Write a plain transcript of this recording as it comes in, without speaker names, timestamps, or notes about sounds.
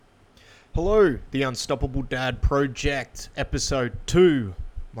Hello, the Unstoppable Dad Project, episode 2.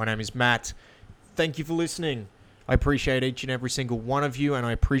 My name is Matt. Thank you for listening. I appreciate each and every single one of you, and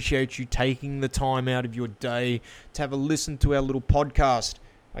I appreciate you taking the time out of your day to have a listen to our little podcast.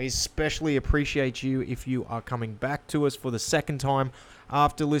 I especially appreciate you if you are coming back to us for the second time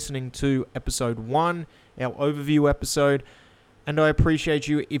after listening to episode 1, our overview episode. And I appreciate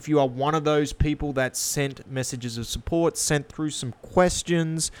you if you are one of those people that sent messages of support, sent through some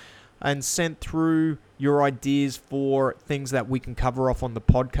questions, and sent through your ideas for things that we can cover off on the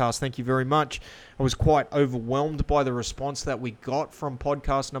podcast. Thank you very much. I was quite overwhelmed by the response that we got from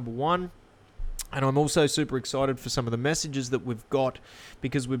podcast number 1. And I'm also super excited for some of the messages that we've got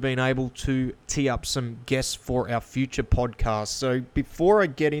because we've been able to tee up some guests for our future podcasts. So before I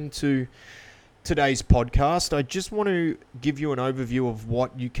get into today's podcast, I just want to give you an overview of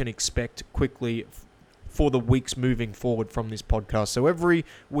what you can expect quickly for the weeks moving forward from this podcast. So every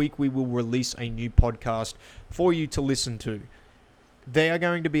week we will release a new podcast for you to listen to. They are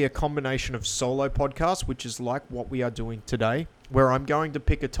going to be a combination of solo podcasts, which is like what we are doing today, where I'm going to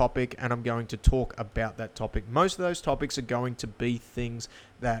pick a topic and I'm going to talk about that topic. Most of those topics are going to be things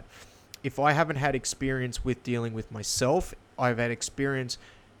that if I haven't had experience with dealing with myself, I've had experience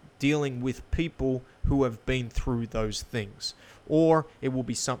dealing with people who have been through those things. Or it will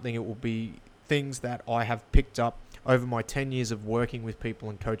be things that I have picked up over my 10 years of working with people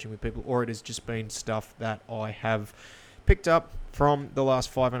and coaching with people, or it has just been stuff that I have picked up from the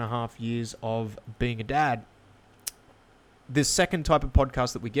last 5.5 years of being a dad. This second type of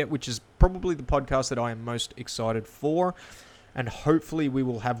podcast that we get, which is probably the podcast that I am most excited for, and hopefully we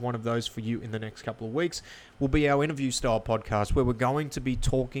will have one of those for you in the next couple of weeks, will be our interview style podcast, where we're going to be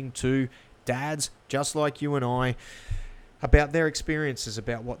talking to dads just like you and I about their experiences,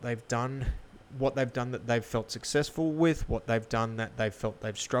 about what they've done that they've felt successful with, what they've done that they've felt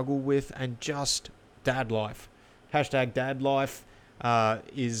they've struggled with, and just dad life. Hashtag dad life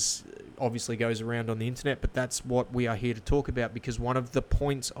is obviously goes around on the internet, but that's what we are here to talk about, because one of the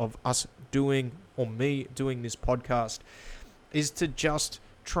points of us doing, or me doing this podcast, is to just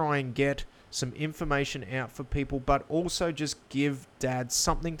try and get some information out for people, but also just give dads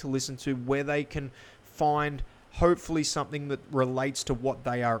something to listen to where they can find hopefully something that relates to what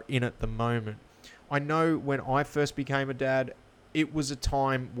they are in at the moment. I know when I first became a dad, it was a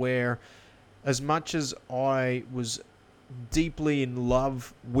time where, as much as I was deeply in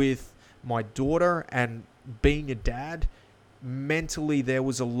love with my daughter and being a dad, mentally there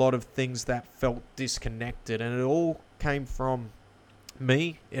was a lot of things that felt disconnected, and it all came from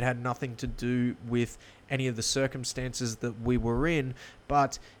me. It had nothing to do with any of the circumstances that we were in,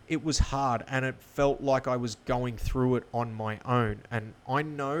 but it was hard and it felt like I was going through it on my own. And I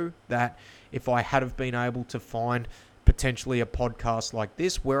know that if I had have been able to find potentially a podcast like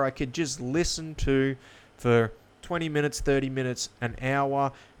this where I could just listen to for 20 minutes, 30 minutes, an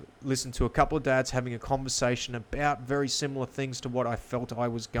hour, listen to a couple of dads having a conversation about very similar things to what I felt I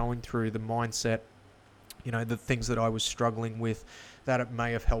was going through, the mindset, the things that I was struggling with, that it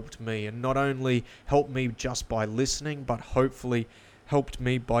may have helped me. And not only helped me just by listening, but hopefully helped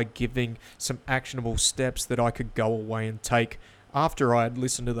me by giving some actionable steps that I could go away and take after I had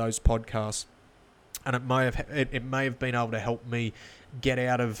listened to those podcasts. And it may have been able to help me get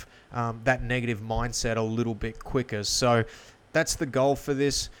out of that negative mindset a little bit quicker. So that's the goal for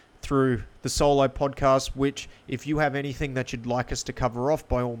this through the solo podcast, which if you have anything that you'd like us to cover off,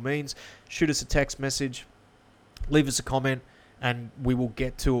 by all means, shoot us a text message, leave us a comment, and we will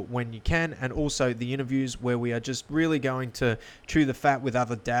get to it when you can. And also the interviews, where we are just really going to chew the fat with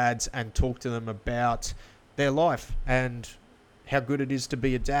other dads and talk to them about their life and how good it is to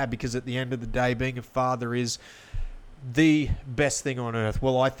be a dad, because at the end of the day, being a father is the best thing on earth.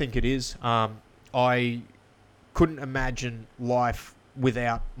 Well, I think it is. I couldn't imagine life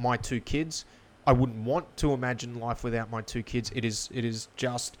without my 2 kids. I wouldn't want to imagine life without my 2 kids. It is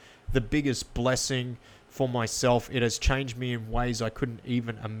just the biggest blessing for myself. It has changed me in ways I couldn't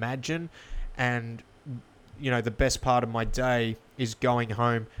even imagine. And, the best part of my day is going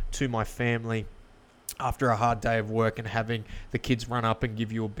home to my family after a hard day of work and having the kids run up and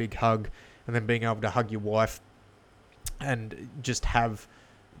give you a big hug, and then being able to hug your wife and just have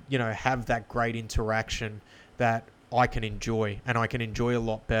that great interaction that I can enjoy, and I can enjoy a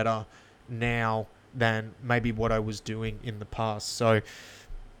lot better now than maybe what I was doing in the past. So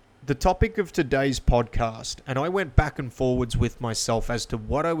the topic of today's podcast, and I went back and forwards with myself as to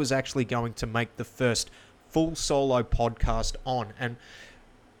what I was actually going to make the first full solo podcast on. And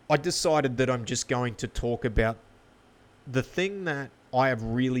I decided that I'm just going to talk about the thing that I have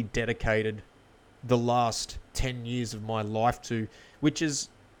really dedicated the last 10 years of my life to, which is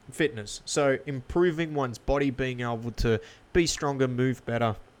fitness. So improving one's body, being able to be stronger, move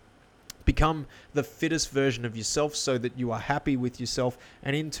better, become the fittest version of yourself so that you are happy with yourself,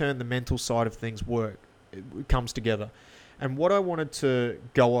 and in turn the mental side of things it comes together. And what I wanted to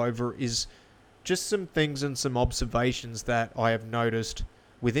go over is just some things and some observations that I have noticed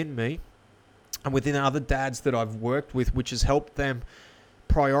within me and within other dads that I've worked with, which has helped them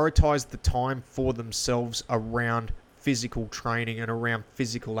prioritize the time for themselves around physical training and around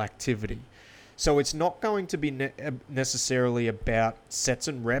physical activity. So it's not going to be necessarily about sets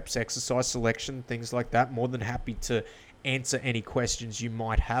and reps, exercise selection, things like that. More than happy to answer any questions you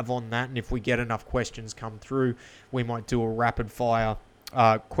might have on that. And if we get enough questions come through, we might do a rapid fire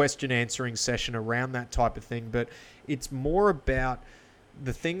question answering session around that type of thing. But it's more about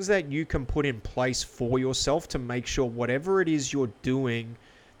the things that you can put in place for yourself to make sure whatever it is you're doing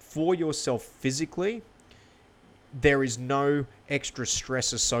for yourself physically, there is no extra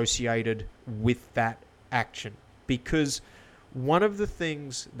stress associated with that action. Because one of the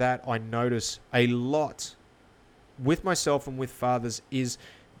things that I notice a lot with myself and with fathers is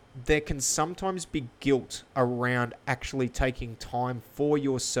there can sometimes be guilt around actually taking time for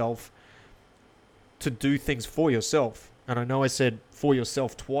yourself to do things for yourself. And I know I said for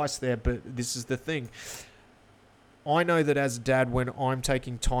yourself twice there, but this is the thing. I know that as a dad, when I'm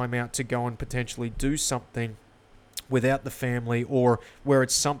taking time out to go and potentially do something without the family, or where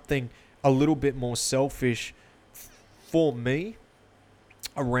it's something a little bit more selfish for me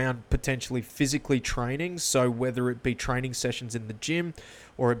around potentially physically training, so whether it be training sessions in the gym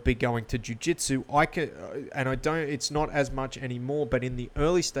or it be going to jiu-jitsu, it's not as much anymore, but in the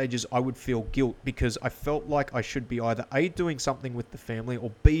early stages I would feel guilt because I felt like I should be either A, doing something with the family,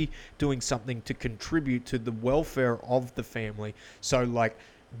 or B, doing something to contribute to the welfare of the family. So like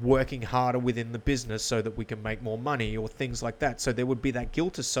working harder within the business so that we can make more money or things like that. So there would be that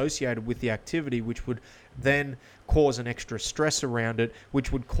guilt associated with the activity, which would then cause an extra stress around it,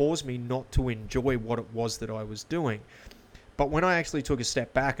 which would cause me not to enjoy what it was that I was doing. But when I actually took a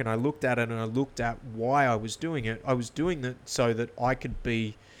step back and I looked at it and I looked at why I was doing it, I was doing it so that I could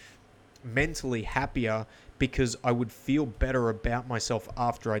be mentally happier, because I would feel better about myself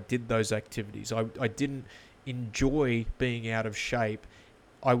after I did those activities. I didn't enjoy being out of shape.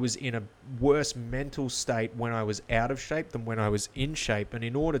 I was in a worse mental state when I was out of shape than when I was in shape. And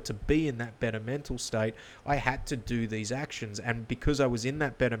in order to be in that better mental state, I had to do these actions. And because I was in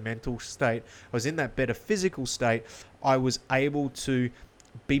that better mental state, I was in that better physical state, I was able to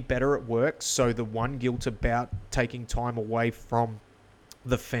be better at work. So the one guilt about taking time away from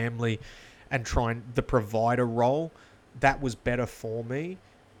the family and trying the provider role, that was better for me.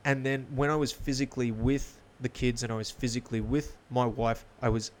 And then when I was physically with the kids and I was physically with my wife, I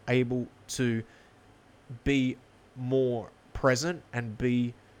was able to be more present and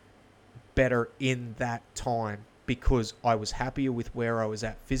be better in that time because I was happier with where I was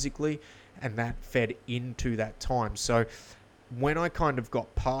at physically, and that fed into that time. So when I kind of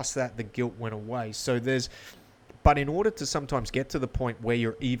got past that, the guilt went away. But in order to sometimes get to the point where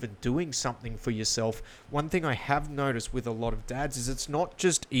you're even doing something for yourself, one thing I have noticed with a lot of dads is it's not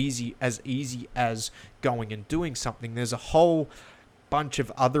just easy as going and doing something. There's a whole bunch of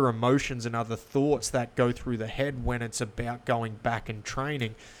other emotions and other thoughts that go through the head when it's about going back and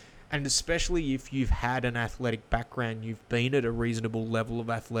training. And especially if you've had an athletic background, you've been at a reasonable level of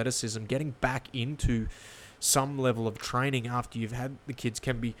athleticism, getting back into some level of training after you've had the kids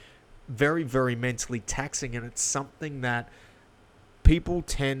can be very, very mentally taxing, and it's something that people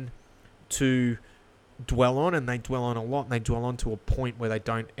tend to dwell on, and they dwell on a lot, and they dwell on to a point where they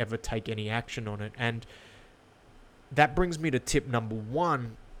don't ever take any action on it. And that brings me to tip number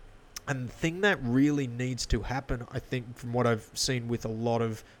one, and the thing that really needs to happen, I think, from what I've seen with a lot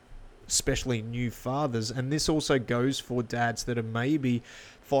of especially new fathers, and this also goes for dads that are maybe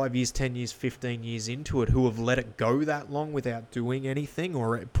 5 years, 10 years, 15 years into it, who have let it go that long without doing anything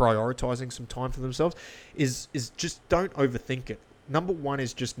or prioritizing some time for themselves, is just don't overthink it. Number one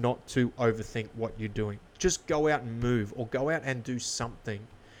is just not to overthink what you're doing. Just go out and move, or go out and do something.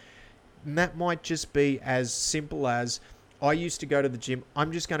 And that might just be as simple as, I used to go to the gym,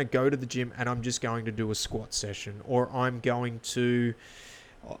 I'm just going to go to the gym and I'm just going to do a squat session, or I'm going to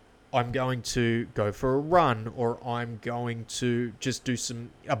go for a run, or I'm going to just do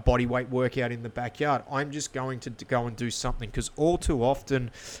a body weight workout in the backyard. I'm just going to go and do something, because all too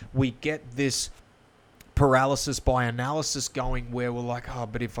often we get this paralysis by analysis going where we're like, oh,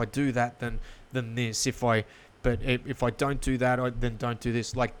 but if I do that, then this. If I don't do that, then don't do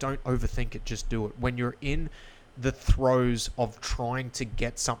this. Like, don't overthink it. Just do it. When you're in the throes of trying to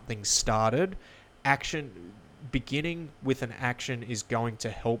get something started, action, beginning with an action is going to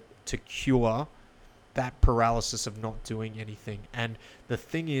help to cure that paralysis of not doing anything. And the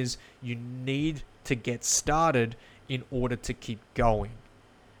thing is, you need to get started in order to keep going.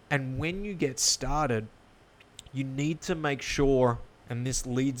 And when you get started, you need to make sure, and this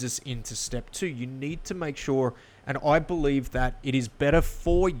leads us into step 2, you need to make sure, and I believe that it is better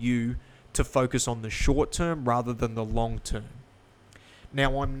for you to focus on the short term rather than the long term.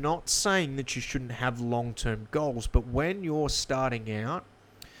 Now, I'm not saying that you shouldn't have long-term goals, but when you're starting out,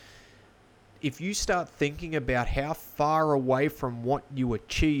 if you start thinking about how far away from what you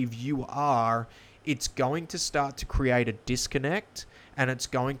achieve you are, it's going to start to create a disconnect, and it's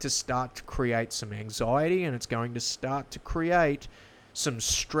going to start to create some anxiety, and it's going to start to create some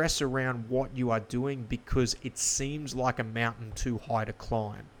stress around what you are doing because it seems like a mountain too high to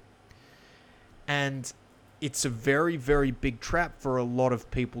climb. And it's a very, very big trap for a lot of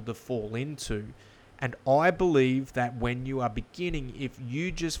people to fall into. And I believe that when you are beginning, if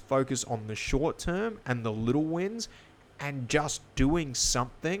you just focus on the short term and the little wins and just doing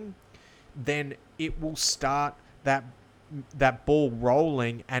something, then it will start that ball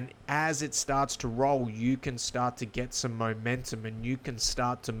rolling, and as it starts to roll, you can start to get some momentum and you can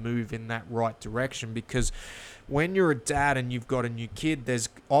start to move in that right direction. Because when you're a dad and you've got a new kid, there's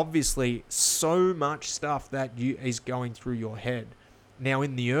obviously so much stuff that is going through your head. Now,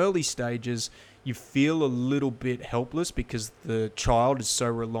 in the early stages, you feel a little bit helpless because the child is so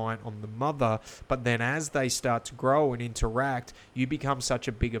reliant on the mother. But then as they start to grow and interact, you become such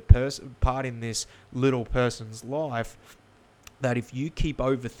a bigger part in this little person's life that if you keep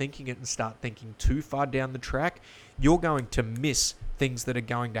overthinking it and start thinking too far down the track, you're going to miss things that are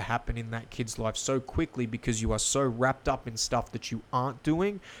going to happen in that kid's life so quickly because you are so wrapped up in stuff that you aren't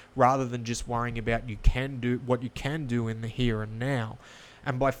doing rather than just worrying about what you can do in the here and now.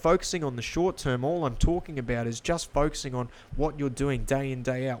 And by focusing on the short term, all I'm talking about is just focusing on what you're doing day in,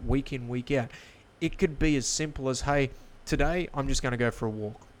 day out, week in, week out. It could be as simple as, hey, today I'm just going to go for a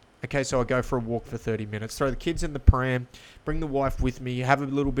walk. Okay, so I go for a walk for 30 minutes, throw the kids in the pram, bring the wife with me, have a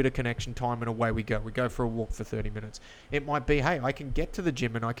little bit of connection time, and away we go. We go for a walk for 30 minutes. It might be, hey, I can get to the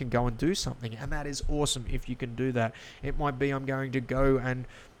gym and I can go and do something, and that is awesome if you can do that. It might be I'm going to go and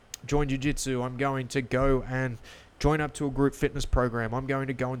join jiu-jitsu. I'm going to go and join up to a group fitness program. I'm going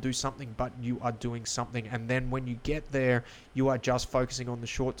to go and do something, but you are doing something. And then when you get there, you are just focusing on the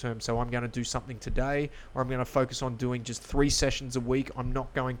short term. So I'm going to do something today, or I'm going to focus on doing just 3 sessions a week. I'm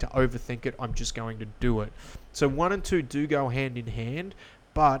not going to overthink it. I'm just going to do it. So 1 and 2 do go hand in hand,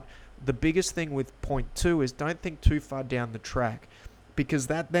 but the biggest thing with point 2 is don't think too far down the track, because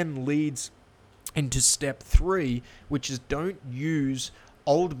that then leads into step 3, which is don't use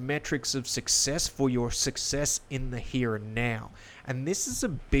old metrics of success for your success in the here and now. And this is a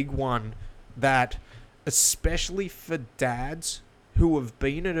big one that, especially for dads who have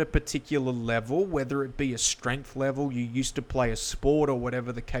been at a particular level, whether it be a strength level, you used to play a sport or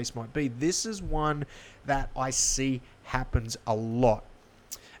whatever the case might be, this is one that I see happens a lot.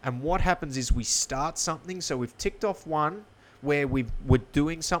 And what happens is we start something, so we've ticked off one where we're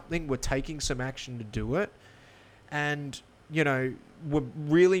doing something, we're taking some action to do it, and we're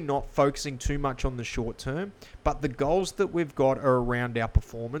really not focusing too much on the short term, but the goals that we've got are around our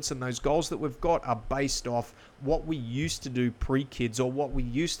performance, and those goals that we've got are based off what we used to do pre-kids, or what we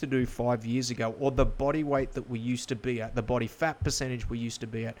used to do 5 years ago, or the body weight that we used to be at, the body fat percentage we used to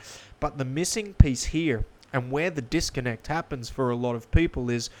be at. But the missing piece here, and where the disconnect happens for a lot of people,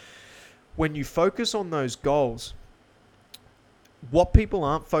 is when you focus on those goals, what people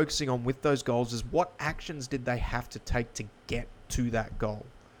aren't focusing on with those goals is what actions did they have to take to get to that goal.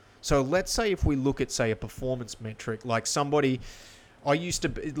 So let's say if we look at, say, a performance metric, like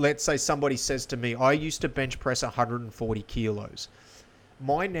let's say somebody says to me, I used to bench press 140 kilos.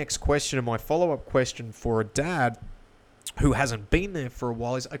 My next question, and my follow-up question for a dad who hasn't been there for a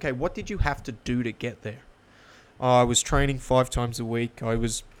while, is, okay, what did you have to do to get there? I was training 5 times a week. I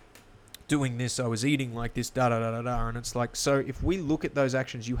was doing this, I was eating like this, and it's like, so if we look at those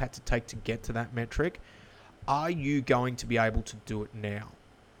actions you had to take to get to that metric, are you going to be able to do it now?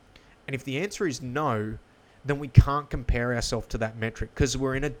 And if the answer is no, then we can't compare ourselves to that metric, because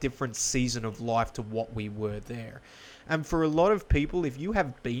we're in a different season of life to what we were there. And for a lot of people, if you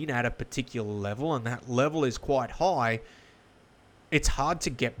have been at a particular level and that level is quite high, it's hard to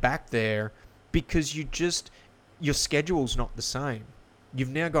get back there because your schedule's not the same. You've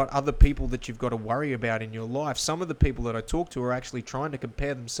now got other people that you've got to worry about in your life. Some of the people that I talk to are actually trying to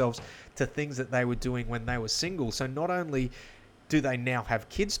compare themselves to things that they were doing when they were single. So not only do they now have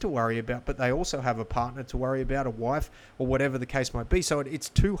kids to worry about, but they also have a partner to worry about, a wife, or whatever the case might be. So it's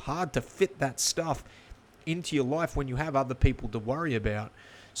too hard to fit that stuff into your life when you have other people to worry about.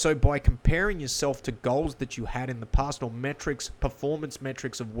 So by comparing yourself to goals that you had in the past, or metrics, performance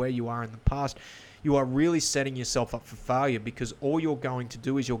metrics of where you are in the past, you are really setting yourself up for failure, because all you're going to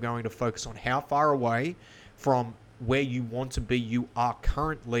do is you're going to focus on how far away from where you want to be you are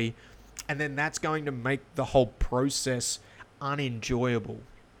currently, and then that's going to make the whole process unenjoyable.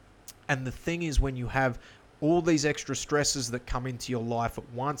 And the thing is, when you have all these extra stresses that come into your life at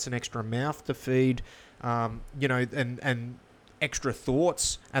once, an extra mouth to feed, and extra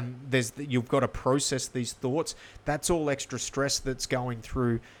thoughts, and you've got to process these thoughts. That's all extra stress that's going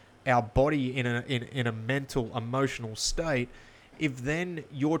through our body in a mental, emotional state. If then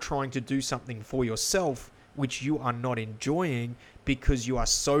you're trying to do something for yourself which you are not enjoying, because you are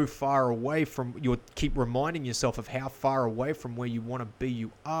so far away from, you keep reminding yourself of how far away from where you want to be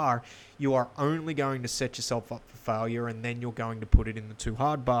you are only going to set yourself up for failure, and then you're going to put it in the too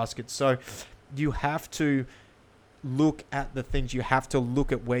hard basket. So you have to look at the things, you have to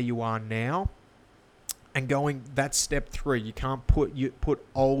look at where you are now, and that's step 3. You can't put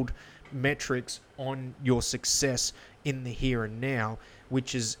old metrics on your success in the here and now,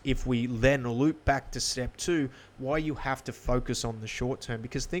 which is, if we then loop back to step 2, why you have to focus on the short term,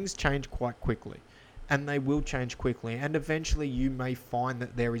 because things change quite quickly, and they will change quickly, and eventually you may find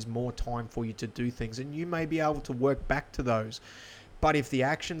that there is more time for you to do things, and you may be able to work back to those. But if the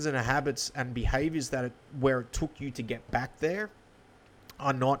actions and the habits and behaviors where it took you to get back there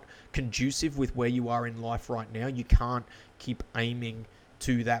are not conducive with where you are in life right now, you can't keep aiming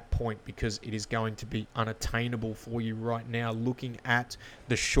to that point, because it is going to be unattainable for you right now. Looking at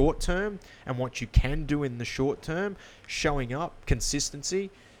the short term and what you can do in the short term, showing up, consistency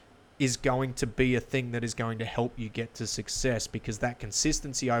is going to be a thing that is going to help you get to success, because that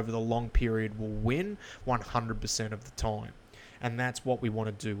consistency over the long period will win 100% of the time. And that's what we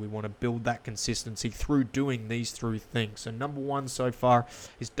want to do. We want to build that consistency through doing these 3 things. So number 1 so far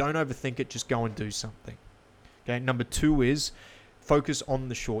is don't overthink it, just go and do something. Okay. Number 2 is focus on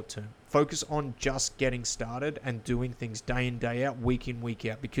the short term. Focus on just getting started and doing things day in, day out, week in, week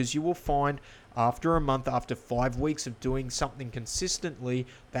out, because you will find after a month, after 5 weeks of doing something consistently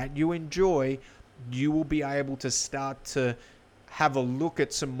that you enjoy, you will be able to start to have a look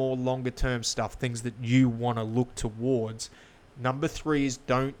at some more longer term stuff, things that you want to look towards. Number 3 is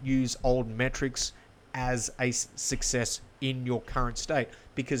don't use old metrics as a success in your current state,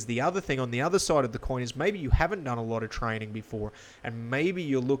 because the other thing on the other side of the coin is maybe you haven't done a lot of training before, and maybe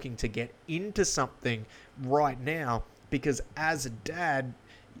you're looking to get into something right now because as a dad,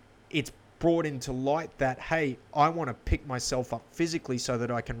 it's brought into light that, hey, I want to pick myself up physically so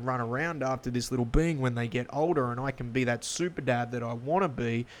that I can run around after this little being when they get older, and I can be that super dad that I want to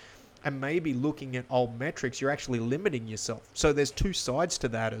be. And maybe looking at old metrics, you're actually limiting yourself. So there's 2 sides to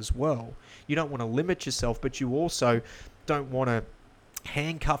that as well. You don't want to limit yourself, but you also don't want to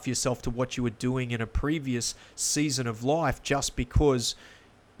handcuff yourself to what you were doing in a previous season of life just because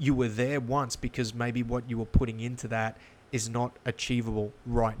you were there once, because maybe what you were putting into that is not achievable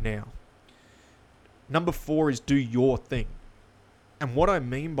right now. Number 4 is do your thing. And what I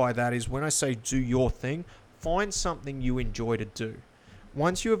mean by that is, when I say do your thing, find something you enjoy to do.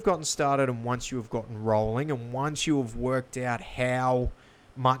 Once you have gotten started, and once you have gotten rolling, and once you have worked out how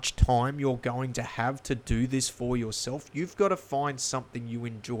much time you're going to have to do this for yourself, you've got to find something you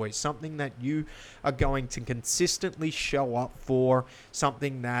enjoy, something that you are going to consistently show up for,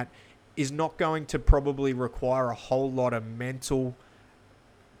 something that is not going to probably require a whole lot of mental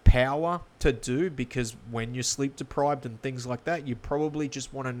power to do, because when you're sleep deprived and things like that, you probably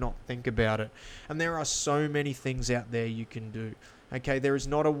just want to not think about it. And there are so many things out there you can do. Okay, there is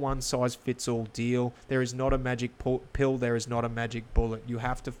not a one-size-fits-all deal. There is not a magic pill. There is not a magic bullet. You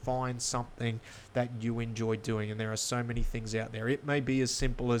have to find something that you enjoy doing, and there are so many things out there. It may be as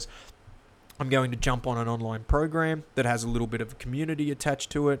simple as, I'm going to jump on an online program that has a little bit of a community attached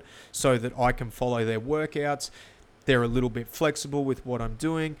to it so that I can follow their workouts. They're a little bit flexible with what I'm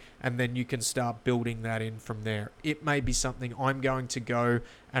doing, and then you can start building that in from there. It may be something I'm going to go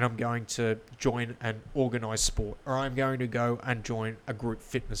and I'm going to join an organized sport, or I'm going to go and join a group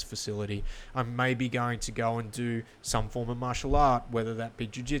fitness facility. I'm maybe going to go and do some form of martial art, whether that be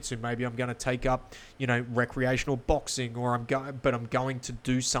jiu-jitsu. Maybe I'm going to take up, recreational boxing, or I'm going to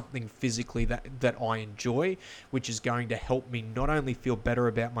do something physically that I enjoy, which is going to help me not only feel better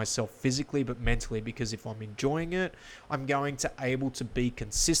about myself physically, but mentally, because if I'm enjoying it, I'm going to able to be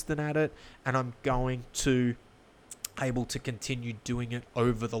consistent at it, and I'm going to able to continue doing it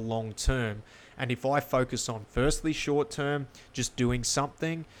over the long term. And if I focus on, firstly, short term, just doing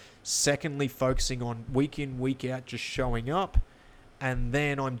something, secondly, focusing on week in, week out, just showing up, and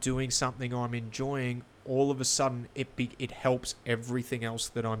then I'm doing something I'm enjoying all of a sudden it helps everything else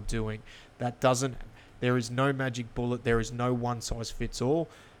that I'm doing. There is no magic bullet. There is no one size fits all.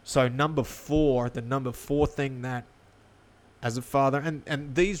 So the number four thing that, as a father,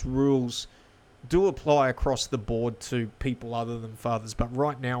 and these rules do apply across the board to people other than fathers, but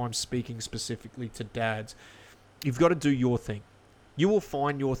right now I'm speaking specifically to dads. You've got to do your thing. You will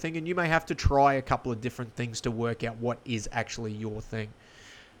find your thing, and you may have to try a couple of different things to work out what is actually your thing.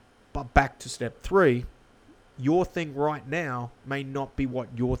 But back to step 3, your thing right now may not be what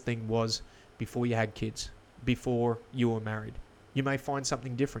your thing was before you had kids, before you were married. You may find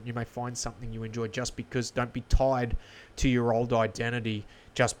something different. You may find something you enjoy. Just because, don't be tied to your old identity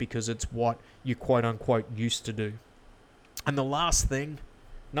just because it's what you quote unquote used to do. And the last thing,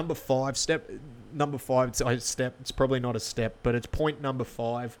 number 5, it's probably not a step, but it's point number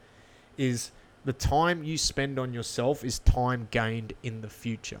 5, is the time you spend on yourself is time gained in the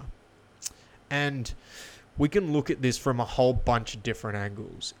future. And we can look at this from a whole bunch of different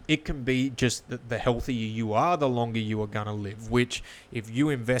angles. It can be just that the healthier you are, the longer you are going to live, which if you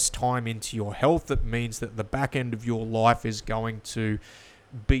invest time into your health, it means that the back end of your life is going to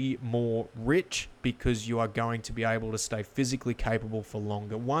be more rich because you are going to be able to stay physically capable for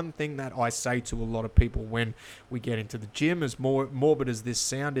longer. One thing that I say to a lot of people when we get into the gym, as morbid as this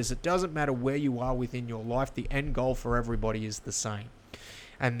sound is, it doesn't matter where you are within your life, the end goal for everybody is the same.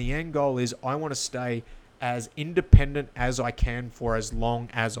 And the end goal is, I want to stay as independent as I can for as long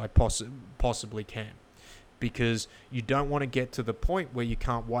as I possibly can. Because you don't want to get to the point where you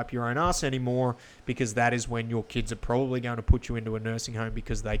can't wipe your own ass anymore, because that is when your kids are probably going to put you into a nursing home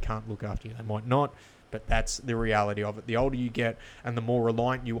because they can't look after you. They might not, but that's the reality of it. The older you get and the more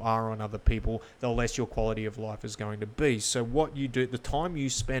reliant you are on other people, the less your quality of life is going to be. So what you do, the time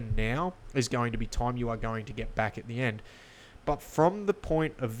you spend now is going to be time you are going to get back at the end. But from the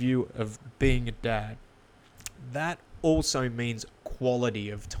point of view of being a dad, that also means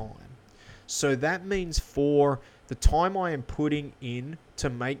quality of time. So that means for the time I am putting in to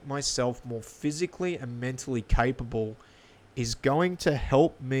make myself more physically and mentally capable is going to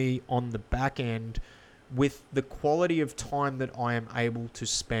help me on the back end with the quality of time that I am able to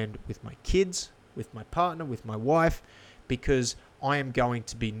spend with my kids, with my partner, with my wife, because I am going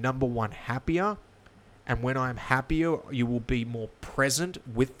to be, number one, happier. And when I'm happier, you will be more present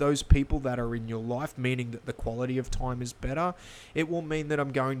with those people that are in your life, meaning that the quality of time is better. It will mean that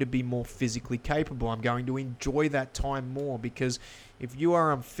I'm going to be more physically capable. I'm going to enjoy that time more, because if you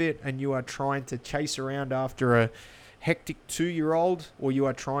are unfit and you are trying to chase around after a hectic 2-year-old, or you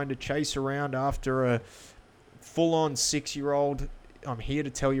are trying to chase around after a full-on 6-year-old, I'm here to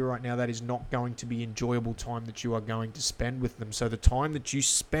tell you right now that is not going to be enjoyable time that you are going to spend with them. So the time that you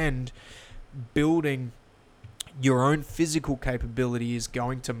spend building your own physical capability is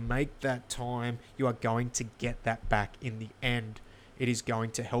going to make that time, you are going to get that back in the end. It is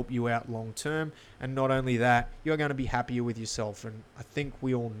going to help you out long term. And not only that, you're going to be happier with yourself. And I think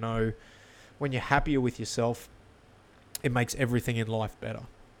we all know when you're happier with yourself, it makes everything in life better.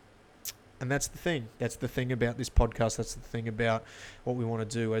 And that's the thing. That's the thing about this podcast. That's the thing about what we want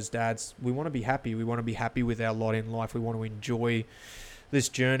to do as dads. We want to be happy. We want to be happy with our lot in life. We want to enjoy this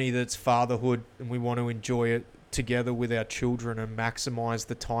journey that's fatherhood, and we want to enjoy it together with our children and maximize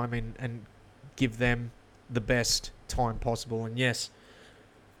the time and give them the best time possible. And yes,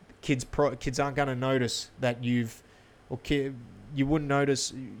 kids aren't going to notice that you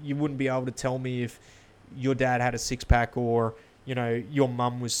wouldn't be able to tell me if your dad had a 6-pack or, you know, your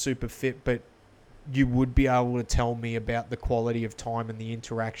mum was super fit, but you would be able to tell me about the quality of time and the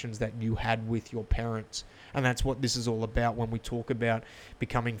interactions that you had with your parents. And that's what this is all about when we talk about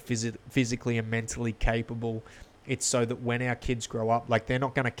becoming physically and mentally capable. It's so that when our kids grow up, like, they're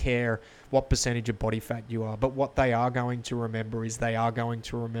not going to care what percentage of body fat you are, but what they are going to remember is they are going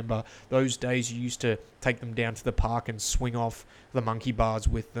to remember those days you used to take them down to the park and swing off the monkey bars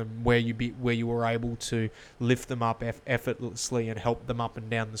with them, where you were able to lift them up effortlessly and help them up and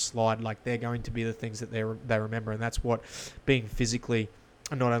down the slide. Like, they're going to be the things that they remember. And that's what being physically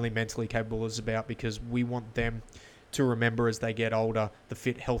and not only mentally capable is about, because we want them to remember as they get older the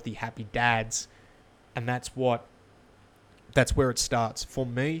fit, healthy, happy dads. And that's where it starts. For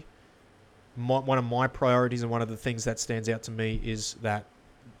me, one of my priorities and one of the things that stands out to me is that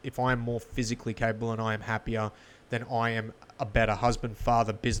if I am more physically capable and I am happier, then I am a better husband,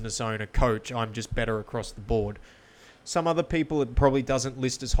 father, business owner, coach. I'm just better across the board. Some other people, it probably doesn't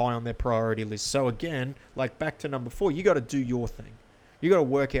list as high on their priority list. So again, like back to number 4, you got to do your thing. You got to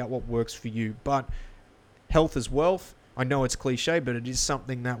work out what works for you. But health is wealth. I know it's cliche, but it is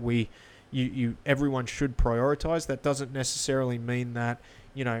something that everyone should prioritize. That doesn't necessarily mean that,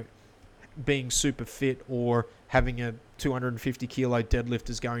 you know, being super fit or having a 250 kilo deadlift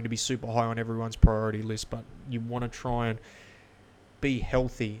is going to be super high on everyone's priority list, but you want to try and be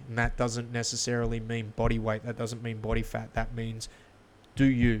healthy, and that doesn't necessarily mean body weight. That doesn't mean body fat. That means do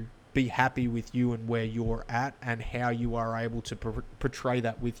you be happy with you and where you're at and how you are able to portray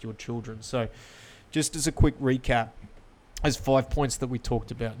that with your children. So just as a quick recap, there's 5 points that we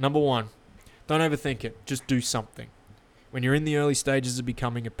talked about. Number 1, don't overthink it. Just do something. When you're in the early stages of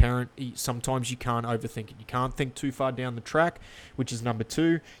becoming a parent, sometimes you can't overthink it. You can't think too far down the track, which is number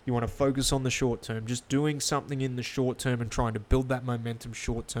 2. You want to focus on the short term. Just doing something in the short term and trying to build that momentum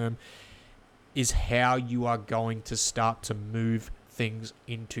short term is how you are going to start to move things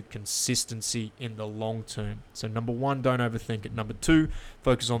into consistency in the long term. So number 1, don't overthink it. Number 2,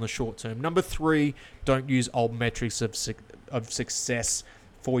 focus on the short term. Number 3, don't use old metrics of success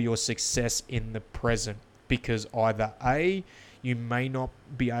for your success in the present. Because either A, you may not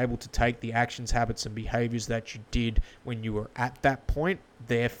be able to take the actions, habits, and behaviors that you did when you were at that point.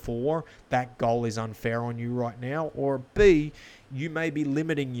 Therefore, that goal is unfair on you right now. Or B, you may be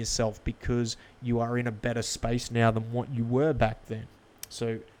limiting yourself because you are in a better space now than what you were back then.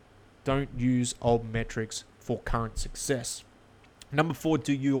 So don't use old metrics for current success. Number 4,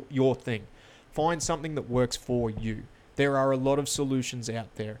 do your thing. Find something that works for you. There are a lot of solutions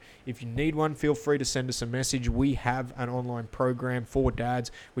out there. If you need one, feel free to send us a message. We have an online program for dads,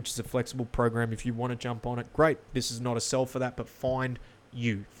 which is a flexible program. If you want to jump on it, great. This is not a sell for that, but find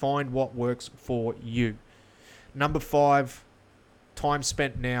you. Find what works for you. Number 5, time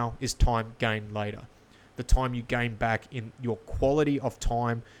spent now is time gained later. The time you gain back in your quality of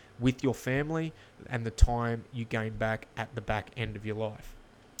time with your family and the time you gain back at the back end of your life.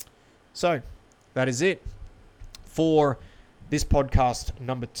 So that is it for this podcast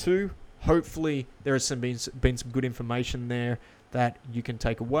number 2. Hopefully there has been some good information there that you can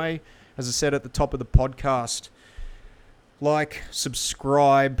take away. As I said at the top of the podcast, like,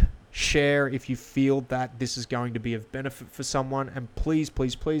 subscribe, share if you feel that this is going to be of benefit for someone. And please,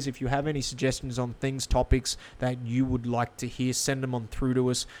 please, please, if you have any suggestions on things, topics that you would like to hear, send them on through to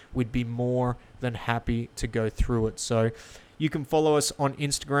us. We'd be more than happy to go through it. So you can follow us on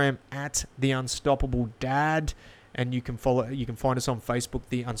Instagram at The Unstoppable Dad. And you can find us on Facebook,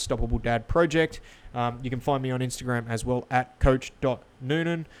 The Unstoppable Dad Project. You can find me on Instagram as well at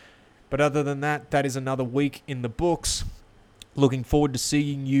coach.noonan. But other than that, that is another week in the books. Looking forward to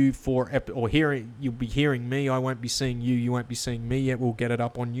seeing you you'll be hearing me. I won't be seeing you. You won't be seeing me yet. We'll get it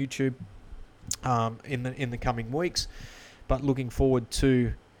up on YouTube in the coming weeks. But looking forward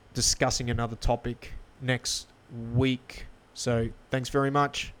to discussing another topic next week. So thanks very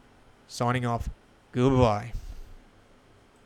much. Signing off. Goodbye.